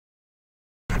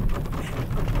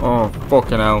Oh,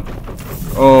 fucking hell.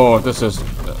 Oh, this is...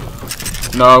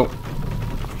 No.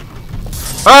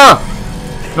 Ah!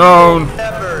 No.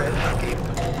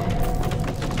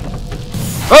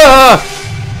 Ah!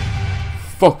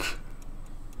 Fuck.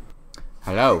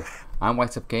 Hello, I'm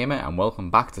White Up Gamer and welcome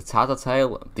back to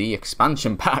Tattletail the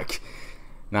expansion pack.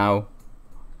 Now,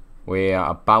 we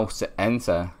are about to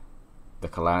enter the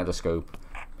Kaleidoscope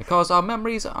because our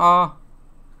memories are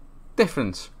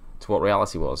different to what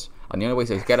reality was. And the only way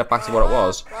to get it back to what it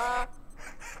was,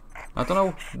 I don't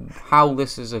know how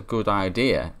this is a good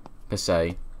idea, per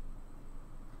se,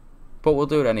 but we'll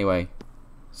do it anyway.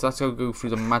 So let's go through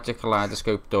the magic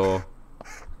kaleidoscope door.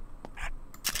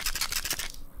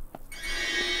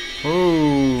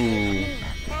 Ooh.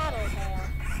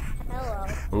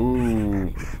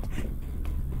 Ooh.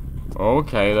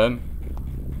 Okay then.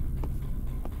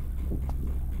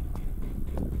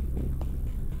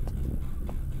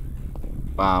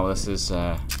 Wow, this is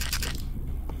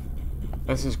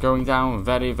going down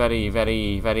very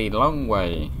long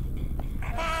way.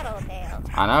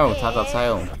 I know,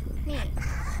 Tattletail.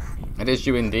 It is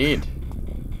you indeed.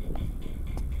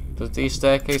 Does the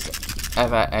staircase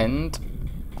ever end?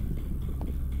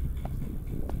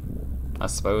 I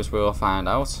suppose we'll find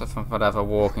out if I'm forever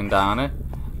walking down it.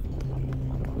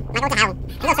 I go to hell.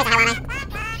 I go straight to hell, aren't I?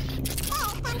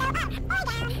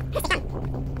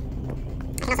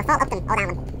 I can also fall up them or down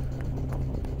them.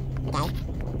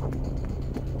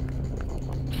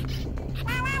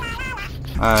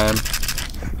 Okay.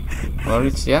 Well, I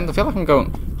reached the end. I feel like I'm going.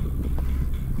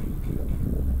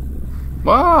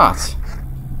 What?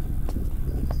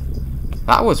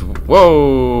 That was.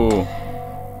 Whoa.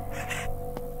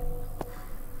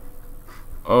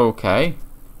 Okay.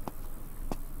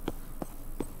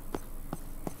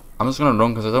 I'm just gonna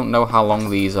run because I don't know how long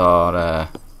these are. La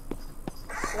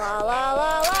la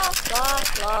la la la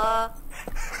la.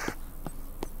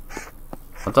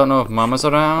 I don't know if Mama's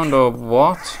around or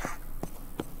what.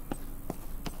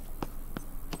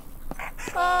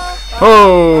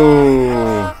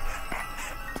 Oh!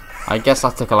 I guess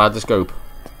that's the kaleidoscope.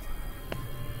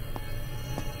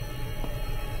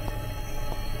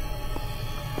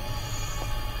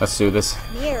 Let's do this.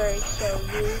 Mirrors show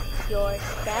you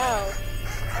yourself.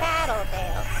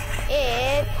 Tattletail,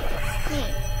 it's me.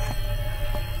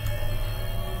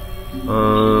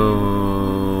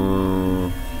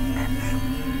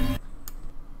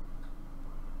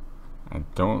 I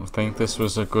don't think this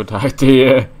was a good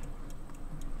idea.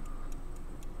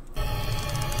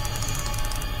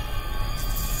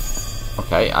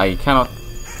 Okay, I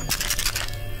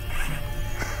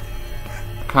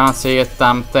can't see a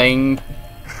damn thing.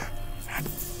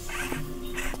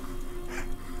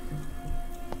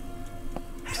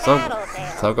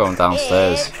 Still going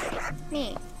downstairs.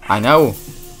 Me. I know.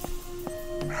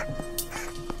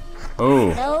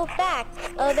 Oh. No facts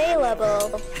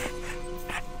available.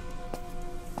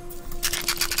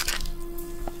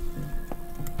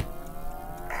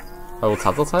 Oh,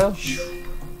 Tattletail?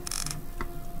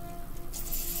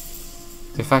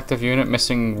 Defective unit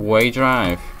missing way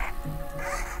drive.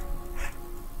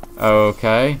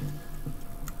 Okay.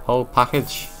 Whole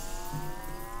package.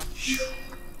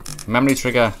 Memory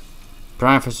trigger.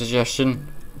 Prime for suggestion.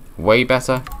 Way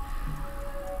better.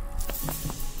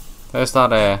 There's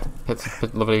that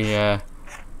lovely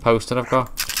poster I've got.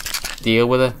 Deal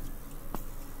with it.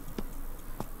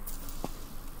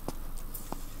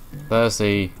 There's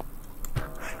the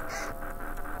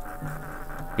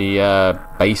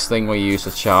base thing we use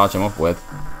to charge them up with.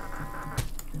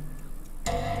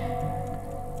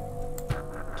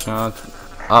 Charge.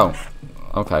 Oh,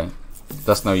 okay.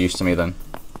 That's no use to me then.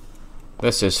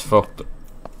 This is fucked.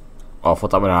 Oh, I thought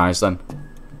that were eyes then.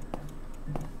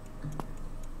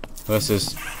 This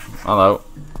is. Hello.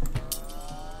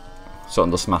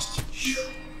 Something just smashed.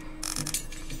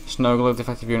 Snow globe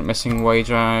defective unit missing way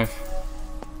drive.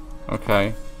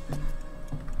 Okay.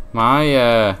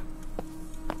 My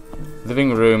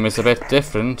living room is a bit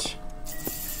different.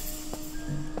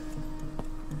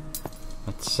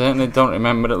 I certainly don't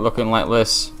remember it looking like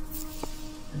this.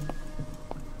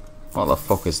 What the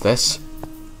fuck is this?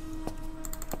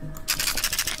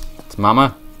 It's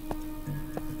Mama.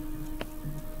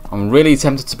 I'm really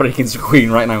tempted to break into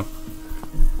Queen right now.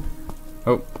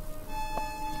 Oh.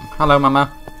 Hello,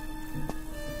 Mama.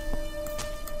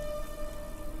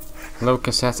 Low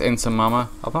cassette into Mama.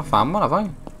 I've not found one, have I?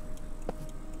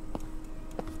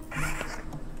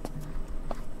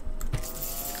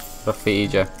 I'll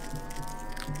feed you.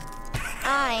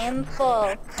 I am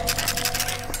full.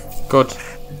 Good.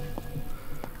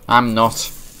 I'm not.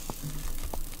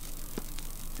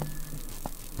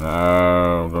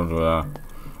 No, don't do that.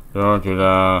 Don't do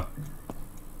that.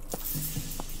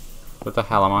 What the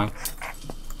hell am I?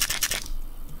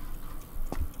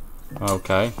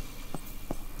 Okay.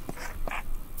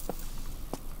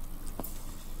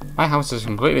 My house is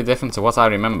completely different to what I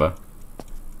remember.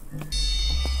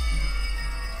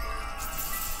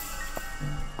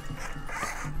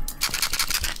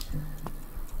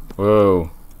 Whoa.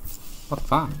 What's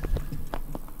that?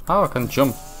 Oh, I can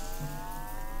jump.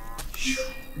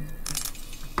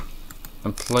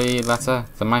 And play letter.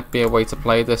 There might be a way to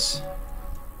play this.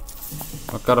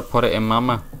 I've got to put it in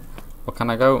mama. Where can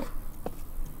I go?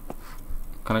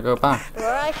 Can I go back?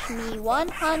 Brush me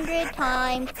 100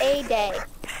 times a day.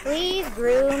 Please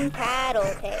groom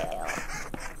Tattletail.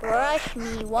 Brush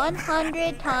me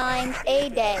 100 times a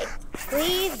day.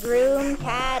 Please groom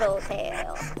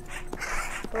Tattletail.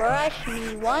 Brush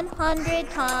me 100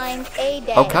 times a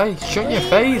day. Okay, shut your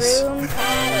face. Groom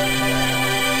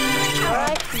Tattletail.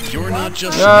 Brush me You're not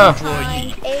just 100 an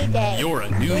employee. times a day. You're a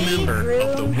new member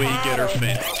of the Waygetter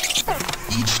family.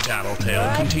 Each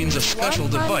Tattletail contains a special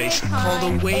device called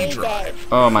a Way Drive.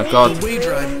 Oh my god. The Way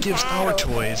Drive gives our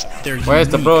toys their Where's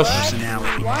the unique brush?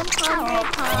 personality.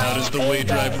 How does the Way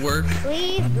Drive work?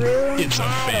 It's a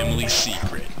family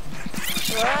secret.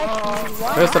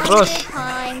 Where's the brush?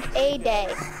 Times a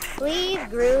day. Please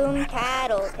groom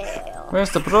Tattletail.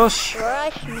 Where's the brush?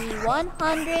 Brush me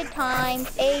 100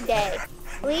 times a day.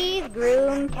 Please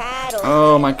groom Tattletail.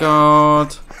 Oh my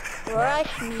god.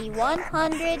 Brush me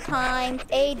 100 times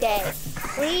a day.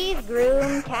 Please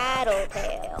groom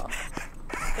Tattletail.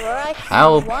 Brush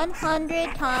Help. me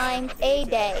 100 times a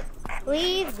day.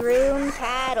 Please groom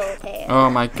Tattletail. Oh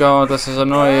my god, this is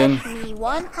annoying. Brush me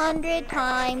 100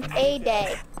 times a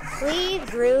day. Please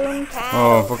groom Tattletail.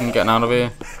 Oh, fucking getting out of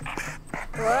here.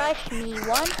 Brush me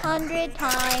 100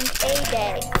 times a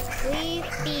day. Please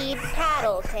feed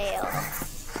Tattletail.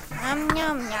 Yum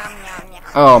yum yum yum yum.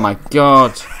 Oh my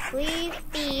god. Please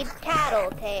feed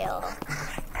Tattletail.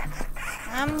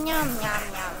 Yum yum yum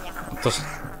yum yum. Just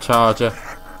charge her.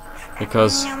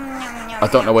 Because Yum yum yum. I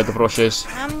don't know where the brush is.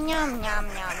 Yum yum yum yum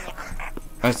yum.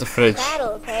 Where's the fridge?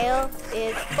 Tattletail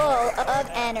is full of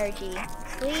energy.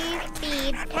 Please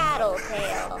feed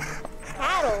Tattletail.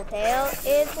 Tattletail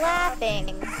is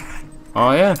laughing.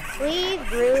 Oh yeah. Please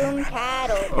groom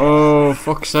Tattletail. Oh,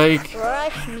 fuck's sake.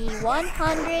 Brush me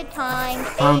 100 times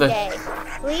Found a it. day.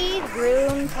 Please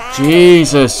groom Tattletail.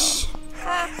 Jesus.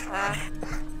 Ha ha.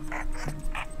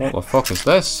 What the fuck is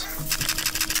this?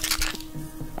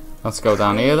 Let's go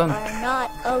down here then. Are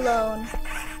not alone.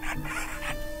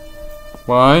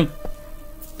 Why?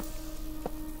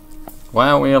 Why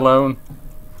aren't we alone?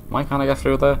 Why can't I get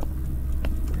through there?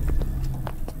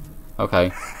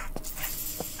 Okay.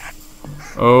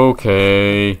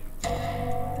 Okay.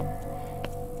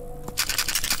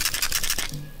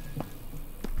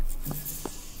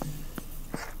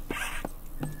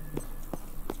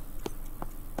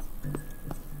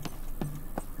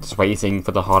 Just waiting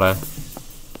for the horror.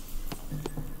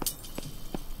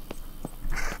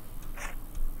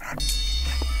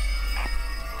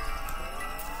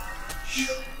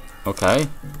 Okay.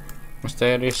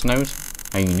 Mysterious note.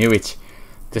 I knew it.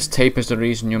 This tape is the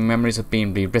reason your memories are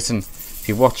being rewritten. If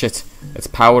you watch it, its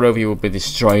power over you will be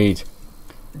destroyed.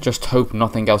 Just hope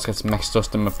nothing else gets messed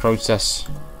up in the process.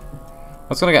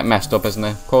 That's gonna get messed up, isn't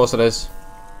it? Of course it is.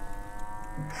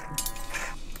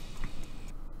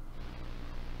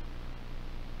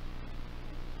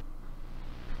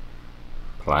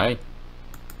 Play.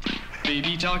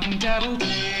 Baby talking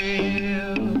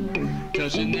Tattletail,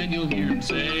 cause and then you'll hear him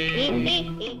say,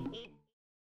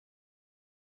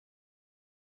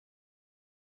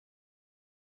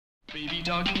 baby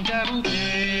talking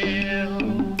Tattletail,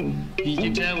 he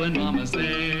can tell when mama's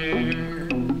there.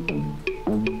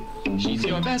 She's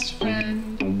your best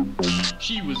friend,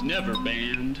 she was never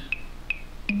banned.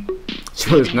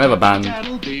 She was never banned.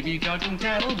 Tattle, baby talking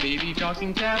tattle, baby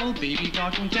talking tattle, baby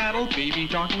talking tattle, baby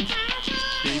talking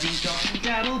tattle, baby talking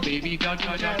tattle, baby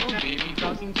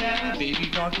talking tattle, baby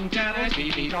talking tattle,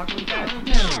 baby talking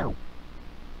tattle.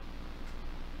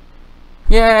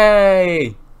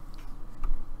 Yay!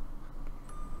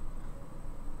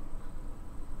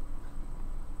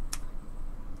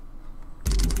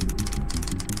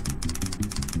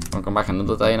 I'll come back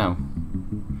another day now.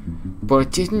 But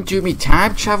it didn't do me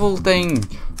time travel thing.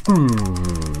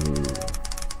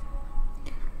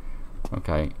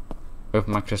 Okay.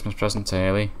 Open my Christmas present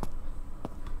early.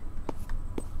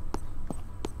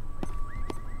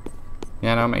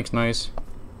 Yeah, no, it makes noise.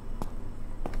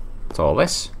 What's all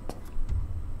this?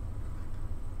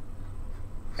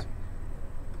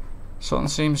 Something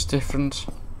seems different.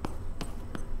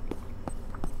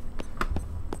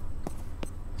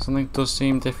 Something does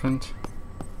seem different.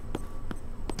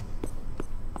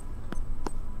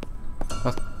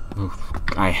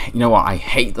 You know what? I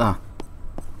hate that.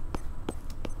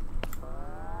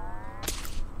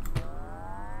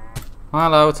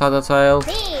 Hello, Tattletail.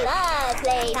 We love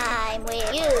playtime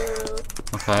with you.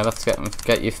 Okay, let's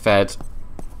get you fed.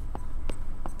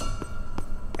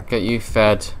 Get you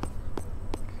fed.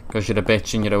 Because you're a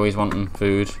bitch and you're always wanting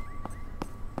food.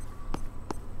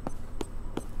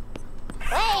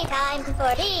 Playtime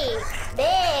for me.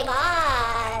 Big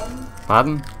on.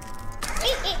 Pardon?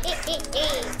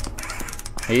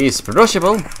 He's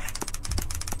brushable.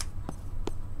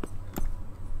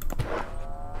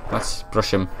 Let's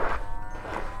brush him.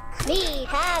 Me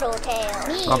Tattletail.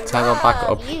 Me I'll tattle back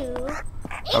love up. you.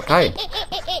 Okay.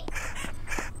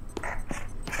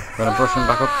 Gonna brush him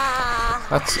back up.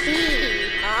 That's. Be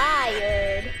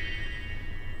tired.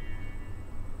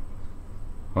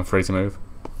 I'm free to move.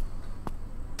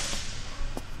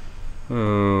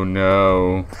 Oh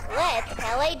no. Let's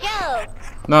tell a joke.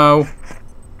 No.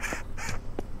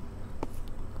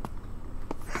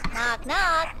 Knock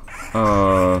knock.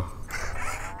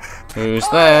 Who's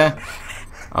there?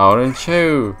 Orange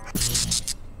who?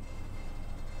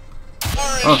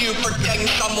 Aren't you protecting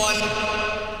someone?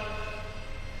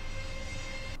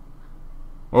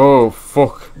 Oh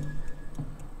fuck.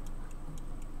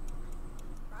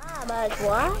 Mama's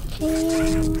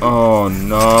watching. Oh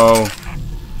no.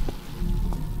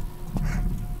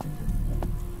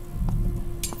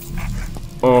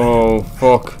 Oh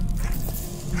fuck.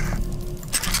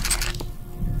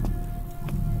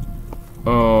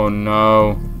 Oh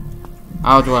no.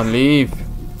 How do I leave?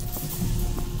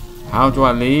 How do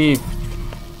I leave?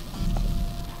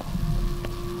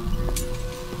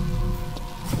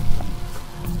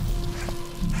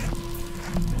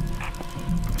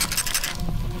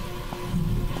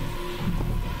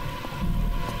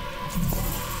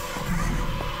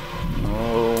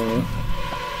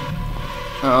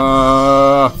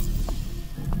 No.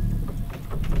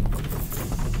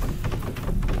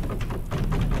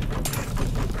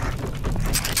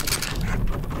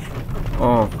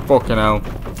 Oh, fucking hell.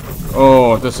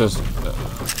 Oh, this is...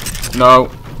 No.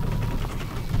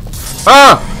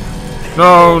 Ah!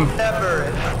 No.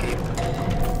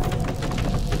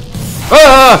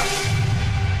 Ah!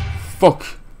 Fuck.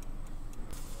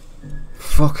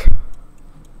 Fuck.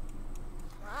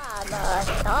 Mama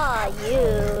saw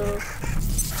you.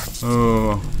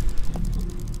 Oh.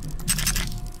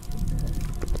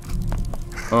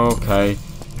 Okay.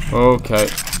 Okay.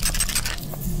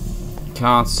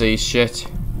 Can't see shit.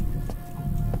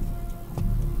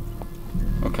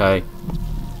 Okay.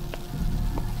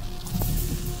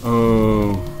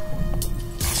 Oh.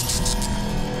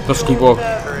 Dusky walk.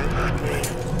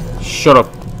 Shut up.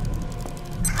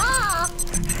 Ah!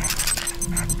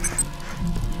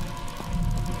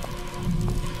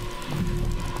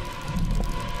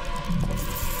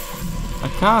 I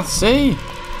can't see.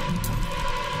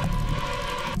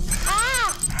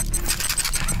 Ah!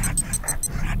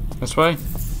 This way.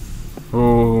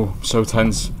 Oh, so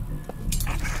tense.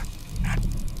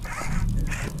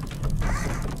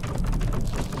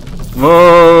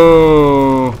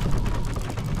 Whoa!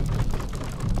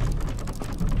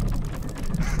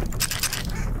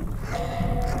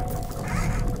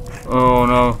 Oh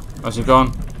no, has it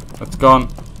gone? It's gone.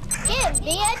 Give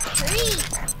me a treat.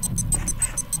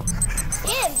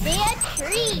 Give me a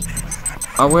treat.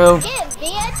 I will. Give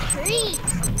me a treat.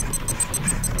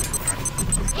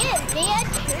 Give me a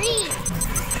treat.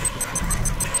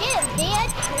 Give me a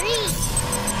treat.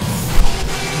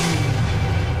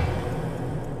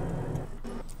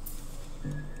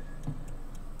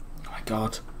 Oh my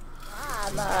god.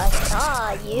 Mama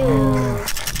saw you.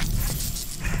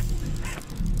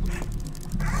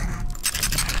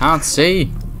 Can't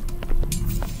see.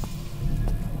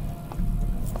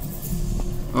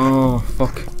 Oh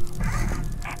fuck.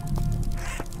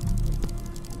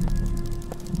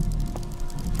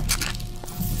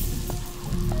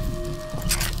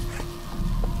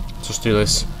 Just do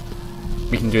this.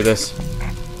 We can do this.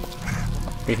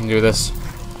 We can do this.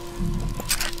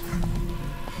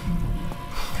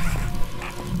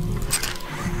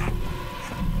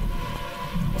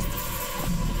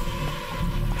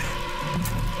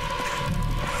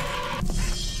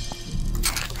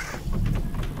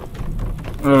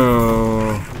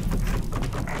 Oh.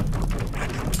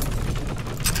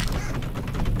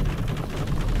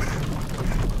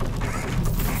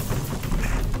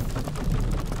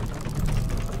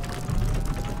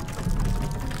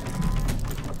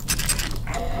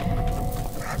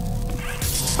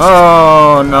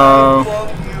 Oh no.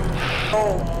 So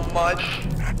much.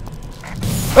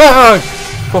 Ah!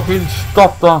 Fucking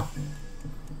stop that.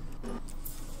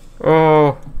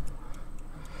 Oh.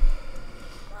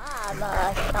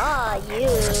 Mama saw you.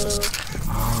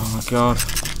 Oh my god.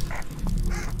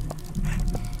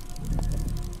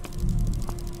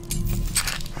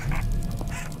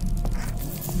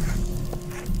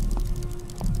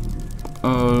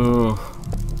 Oh.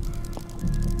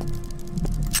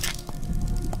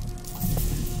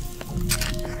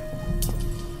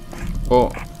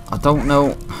 But I don't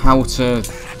know how to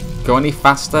go any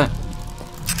faster.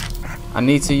 I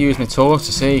need to use my torch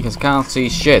to see because I can't see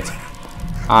shit.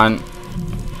 And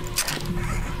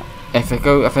if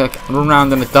I run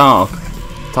around in the dark,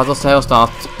 Tattletail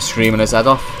starts screaming his head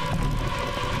off.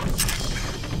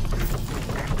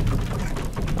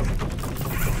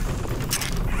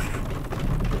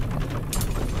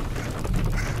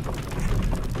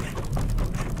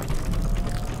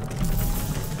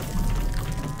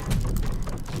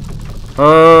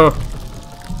 Oh.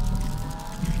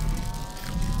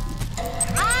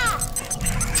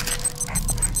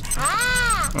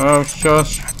 Oh,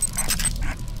 shush.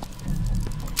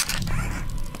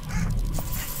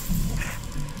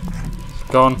 It's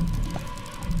gone.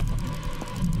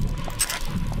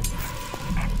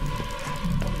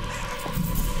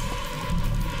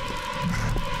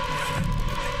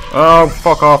 Oh,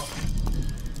 fuck off.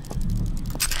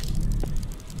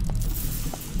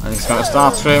 And he's gonna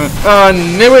start screaming. Oh, I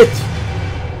knew it!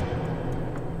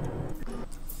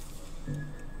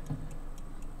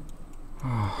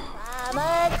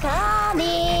 Mama's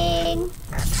coming.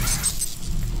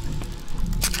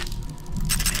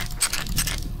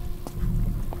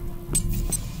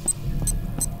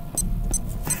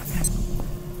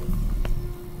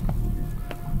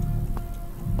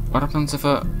 What happens if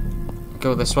I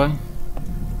go this way?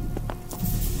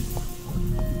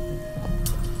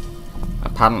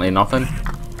 Apparently nothing.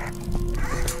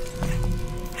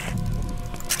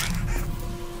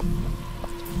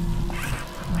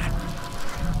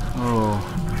 Oh.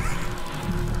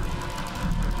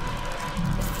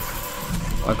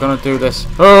 I'm gonna do this.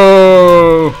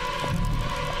 Oh!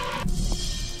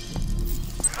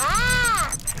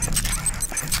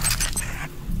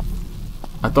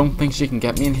 I don't think she can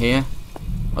get me in here.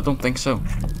 I don't think so.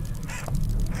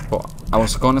 But I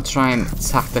was gonna try and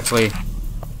tactically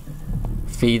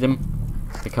feed him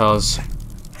because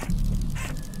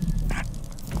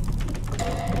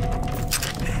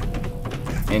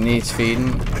he needs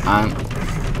feeding and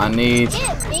I need.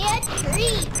 Give me a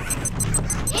treat.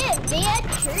 Give me a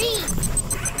treat.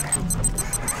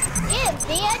 Give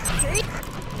me a treat.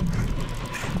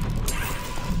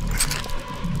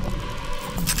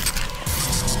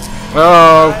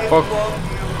 Oh fuck!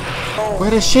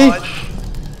 Where is she?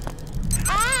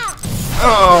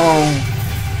 Oh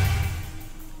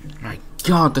my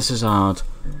god, this is hard.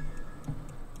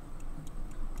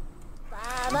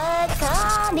 Mama's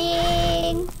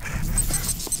coming.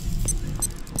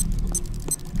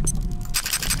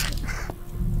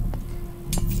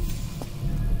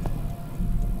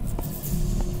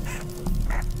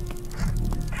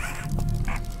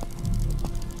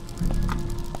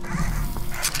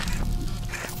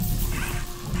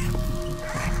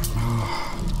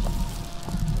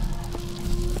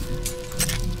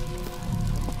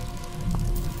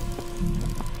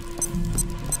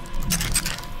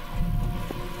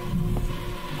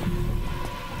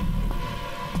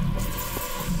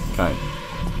 Okay,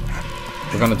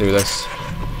 we're gonna do this.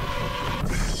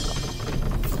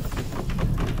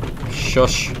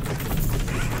 Shush.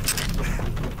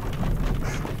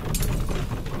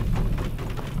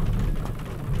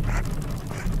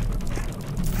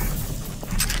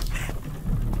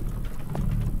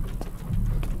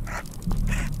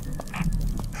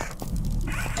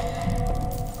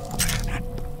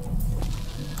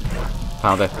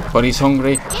 Found it, but he's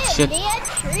hungry. Shit. Give me a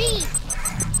treat.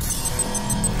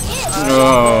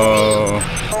 No.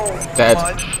 Dead.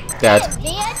 Dead. Give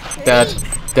me a treat. Dead.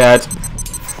 Dead.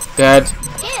 Dead.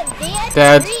 Give me a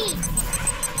Dead. treat.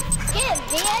 Give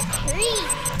me a treat.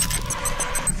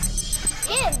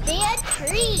 Give me a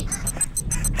treat.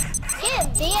 Give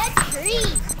me a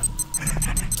treat.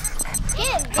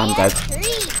 Give me I'm a dead.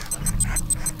 treat.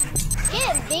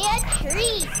 Give me a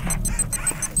treat.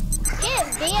 Give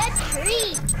me a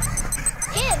treat.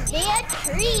 Give me a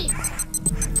treat.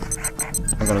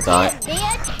 I'm gonna die. Give me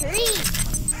a treat.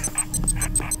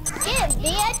 Give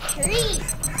me a treat.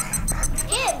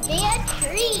 Give me a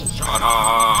treat. Shut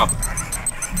up.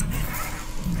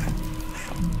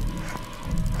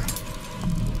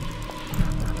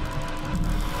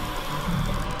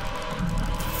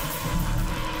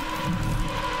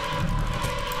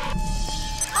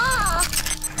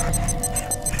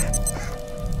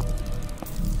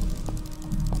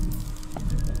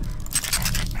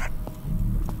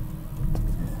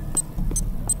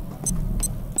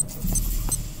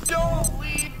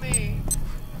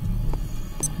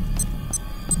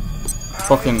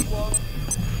 Fucking...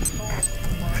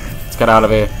 Let's get out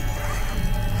of here.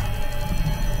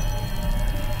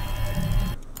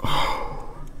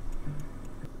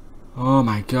 Oh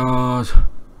my god.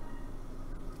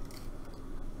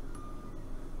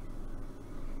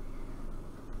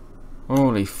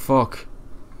 Holy fuck.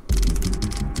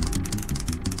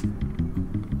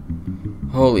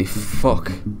 Holy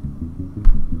fuck.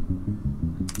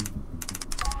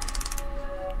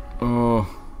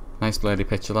 Oh, nice blurry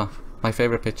picture that. My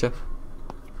favourite picture.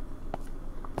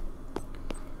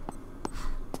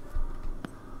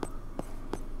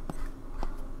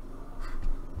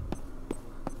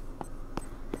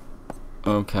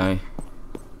 Okay.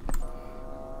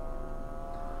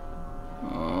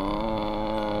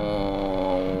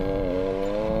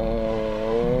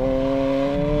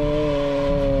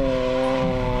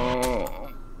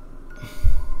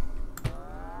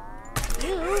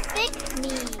 You fixed me.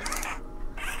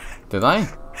 Did I?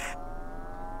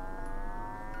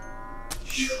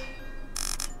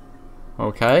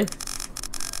 Okay.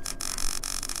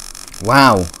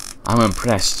 Wow, I'm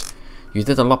impressed. You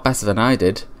did a lot better than I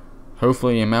did.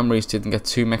 Hopefully your memories didn't get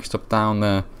too mixed up down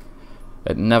there.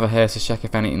 It never hurts to check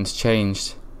if anything's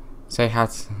changed. Say hi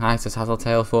to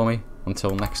Tattletail for me.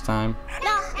 Until next time.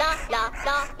 La la la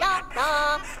la la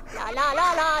la la la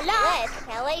la la la. Let's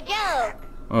tell a joke.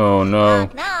 Oh no.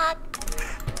 Knock knock.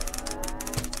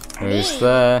 Who's Me.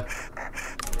 there?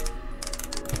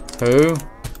 Who?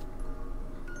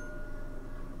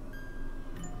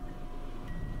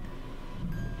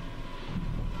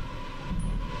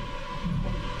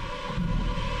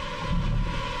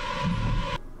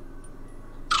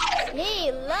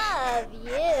 We love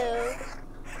you.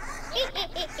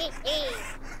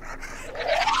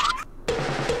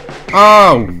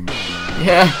 Oh!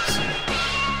 Yes!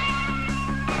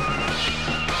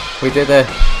 We did it!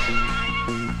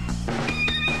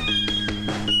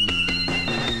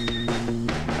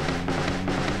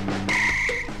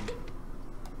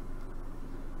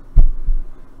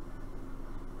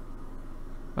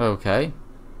 Okay.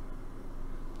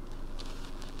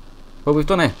 Well, we've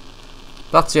done it.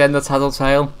 That's the end of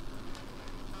Tattletail.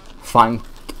 Thank...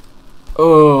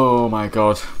 Oh my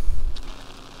god.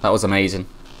 That was amazing.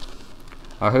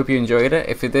 I hope you enjoyed it.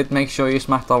 If you did, make sure you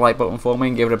smack that like button for me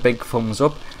and give it a big thumbs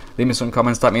up. Leave me some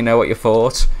comments, let me know what you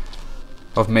thought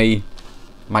of me,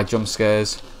 my jump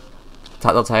scares,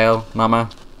 Tattletail, Mama.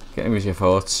 Get me with your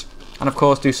thoughts. And of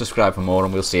course, do subscribe for more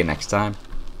and we'll see you next time.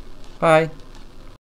 Bye.